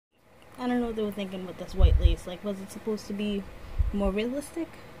what they were thinking with this white lace. Like, was it supposed to be more realistic?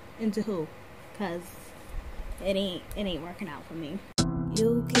 Into who? Cause it ain't working out for me.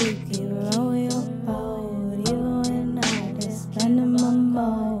 You keep on your boat, you and I just spending my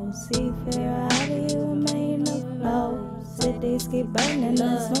mode. See fear, how do you remain afloat? Cities keep burning,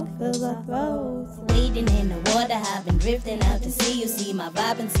 the smoke fills our throats. Wading in the water, I've been drifting out to sea. You see my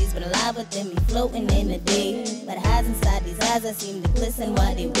vibrancy's been alive within me, floating in the day. But highs inside these eyes, I seem to glisten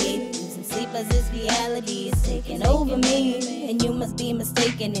while they wait. Losing sleep as this reality is taking over me. And you must be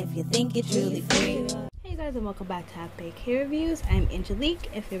mistaken if you think you're truly free. Hey guys, and welcome back to Half Baked Hair Reviews. I'm Angelique.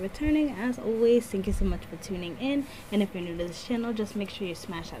 If you're returning, as always, thank you so much for tuning in. And if you're new to this channel, just make sure you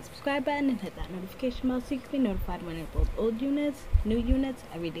smash that subscribe button and hit that notification bell so you can be notified when I upload old units, new units,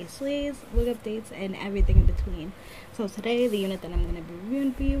 everyday slays, wig updates, and everything in between. So today, the unit that I'm going to be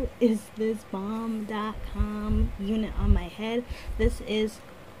reviewing for you is this bomb.com unit on my head. This is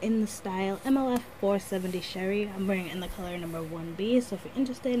in the style MLF470 Cherie. I'm wearing it in the color number 1B, so if you're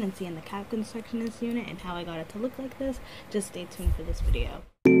interested in seeing the cap construction of this unit and how I got it to look like this, just stay tuned for this video.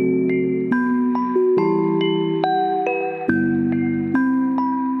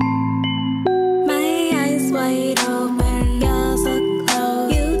 My eyes wide open, you're so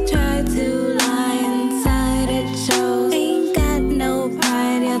close. You try to lie inside, it shows. Ain't got no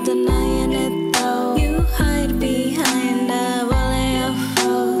pride, you're denying it though. You hide behind the wall of your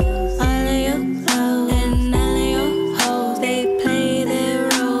foes. All of your clothes and all of your hoes. They play their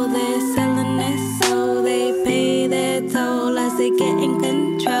role, they're selling their soul. They pay their toll as they get in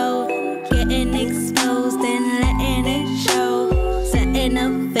control. Getting exposed and letting it show. Setting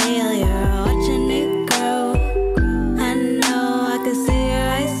up failure, watching it grow. I know I can see your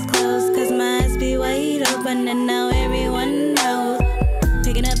eyes closed, cause my eyes be wide open and now everyone knows.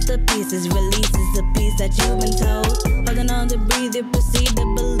 Picking up the pieces, releases the piece that you've been told. Holding on to breathe, you proceed to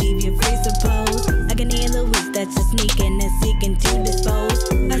believe you're presupposed. I can hear the weeds that you're sneaking and seeking to dispose.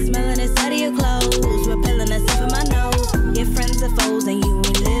 I smell it inside of your clothes, repelling the scent from my nose. Your friends are foes and you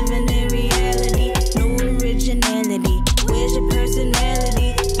ain't living in reality. No originality, where's your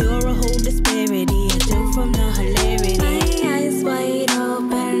personality? You're a whole disparity, a joke from the hilarity. My eyes wide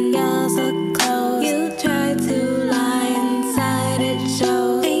open, you're so close. You try to lie inside, it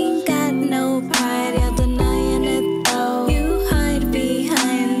shows. Ain't got no pride, you're denying it though. You hide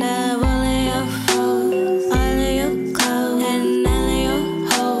behind the wall of your foes. All of your clothes and all of your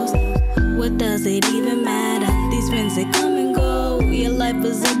hoes. What does it even matter? These friends, they come and go. Your life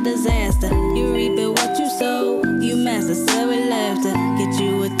is a disaster. You reap it what you sow. You master with laughter. Get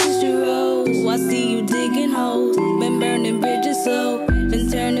you a tissue roll. I see you digging holes. Been burning bridges, so been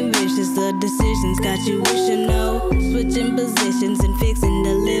turning vicious. The decisions got you wishing no. Switching positions and fixing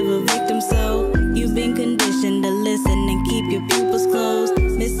to live a victim so. You've been conditioned to listen and keep your pupils closed.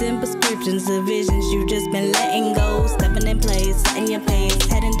 Missing prescriptions of visions you just been letting go. Stepping in place, setting your pace,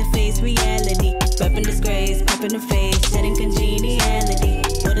 heading to face reality. Repping disgrace, prepping the face, shedding congeniality.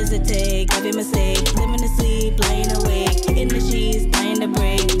 What does it take? Every mistake, living to sleep, laying awake, in the sheets, dying to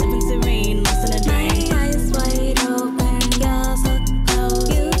break, living serene, lost in a dream. My eyes wide open, you're so close.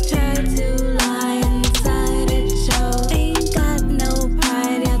 You try to lie inside, it shows. Ain't got no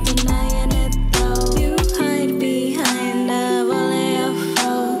pride, you're denying it though. You hide behind the wall of your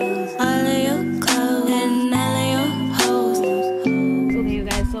foes. All of your clothes and all of your hoes. Okay, you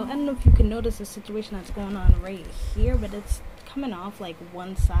guys, so I don't know if you can notice the situation that's going on right here, but it's coming off like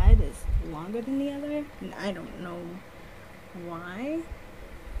one side is longer than the other, and I don't know why.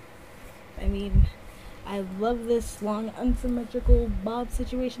 I mean, I love this long unsymmetrical bob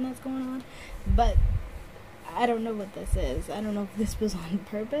situation that's going on, but I don't know what this is. I don't know if this was on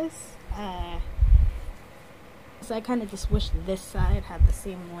purpose. So I kind of just wish this side had the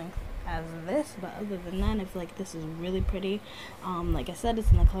same length as this, but other than that, I feel like this is really pretty. Like I said,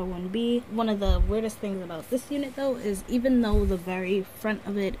 it's in the color 1B. One of the weirdest things about this unit though is even though the very front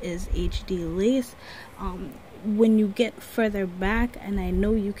of it is HD lace, when you get further back, and I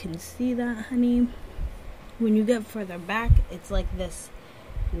know you can see that, honey, when you get further back, it's like this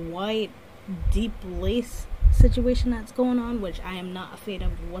white deep lace situation that's going on, which I am not a fan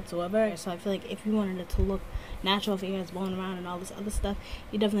of whatsoever. So I feel like if you wanted it to look natural, if your hair is blowing around and all this other stuff,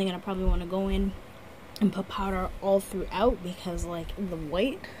 you're definitely gonna probably want to go in and put powder all throughout, because like the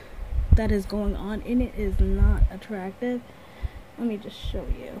white that is going on in it is not attractive. Let me just show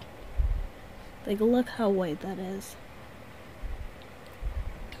you. Like, look how white that is.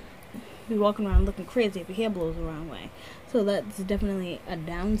 You're walking around looking crazy if your hair blows the wrong way. So that's definitely a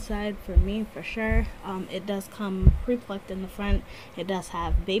downside for me, for sure. It does come pre-plucked in the front. It does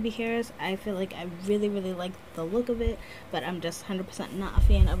have baby hairs. I feel like I really like the look of it, but I'm just 100% not a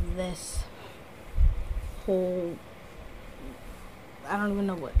fan of this whole, I don't even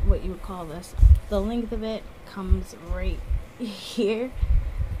know what you would call this. The length of it comes right here.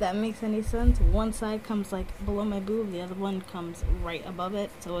 If that makes any sense. One side comes like below my boob, the other one comes right above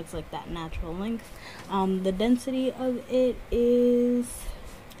it, so it's like that natural length. The density of it is,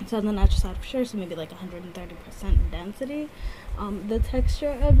 it's on the natural side for sure, so maybe like 130% density. The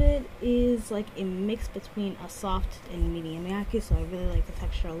texture of it is like a mix between a soft and medium Yaki, so I really like the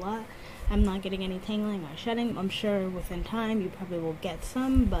texture a lot. I'm not getting any tangling or shedding. I'm sure within time you probably will get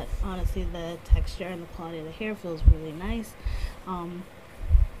some, but honestly the texture and the quality of the hair feels really nice.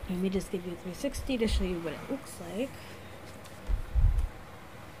 Let me just give you a 360 to show you what it looks like.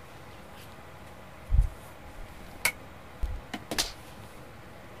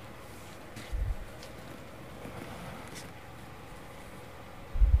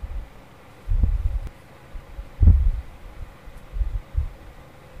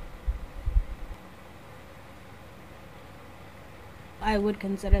 I would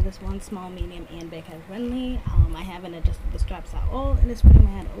consider this one small, medium, and big head friendly. I haven't adjusted the straps at all, and it's putting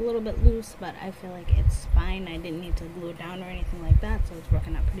my head a little bit loose, but I feel like it's fine. I didn't need to glue it down or anything like that, so it's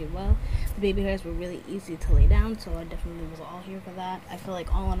working out pretty well. The baby hairs were really easy to lay down, so I definitely was all here for that. I feel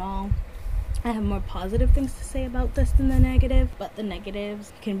like all in all, I have more positive things to say about this than the negative, but the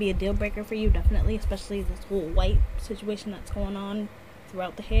negatives can be a deal breaker for you, definitely, especially this whole white situation that's going on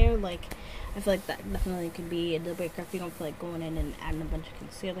throughout the hair. Like, I feel like that definitely could be a deal breaker if you don't feel like going in and adding a bunch of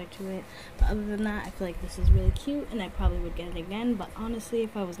concealer to it. But other than that, I feel like this is really cute, and I probably would get it again. But honestly,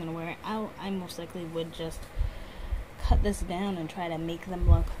 if I was gonna wear it out, I most likely would just cut this down and try to make them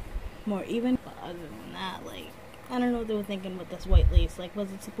look more even. But other than that, like, I don't know what they were thinking with this white lace. Like,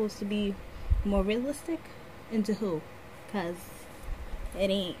 was it supposed to be more realistic? Into who? Because it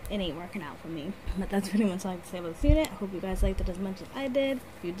ain't working out for me. But that's pretty much all I have to say about this unit. I hope you guys liked it as much as I did.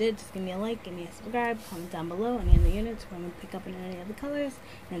 If you did, just give me a like, give me a subscribe, comment down below any other units where I'm going to pick up in any other colors.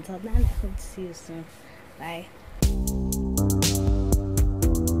 And until then, I hope to see you soon. Bye.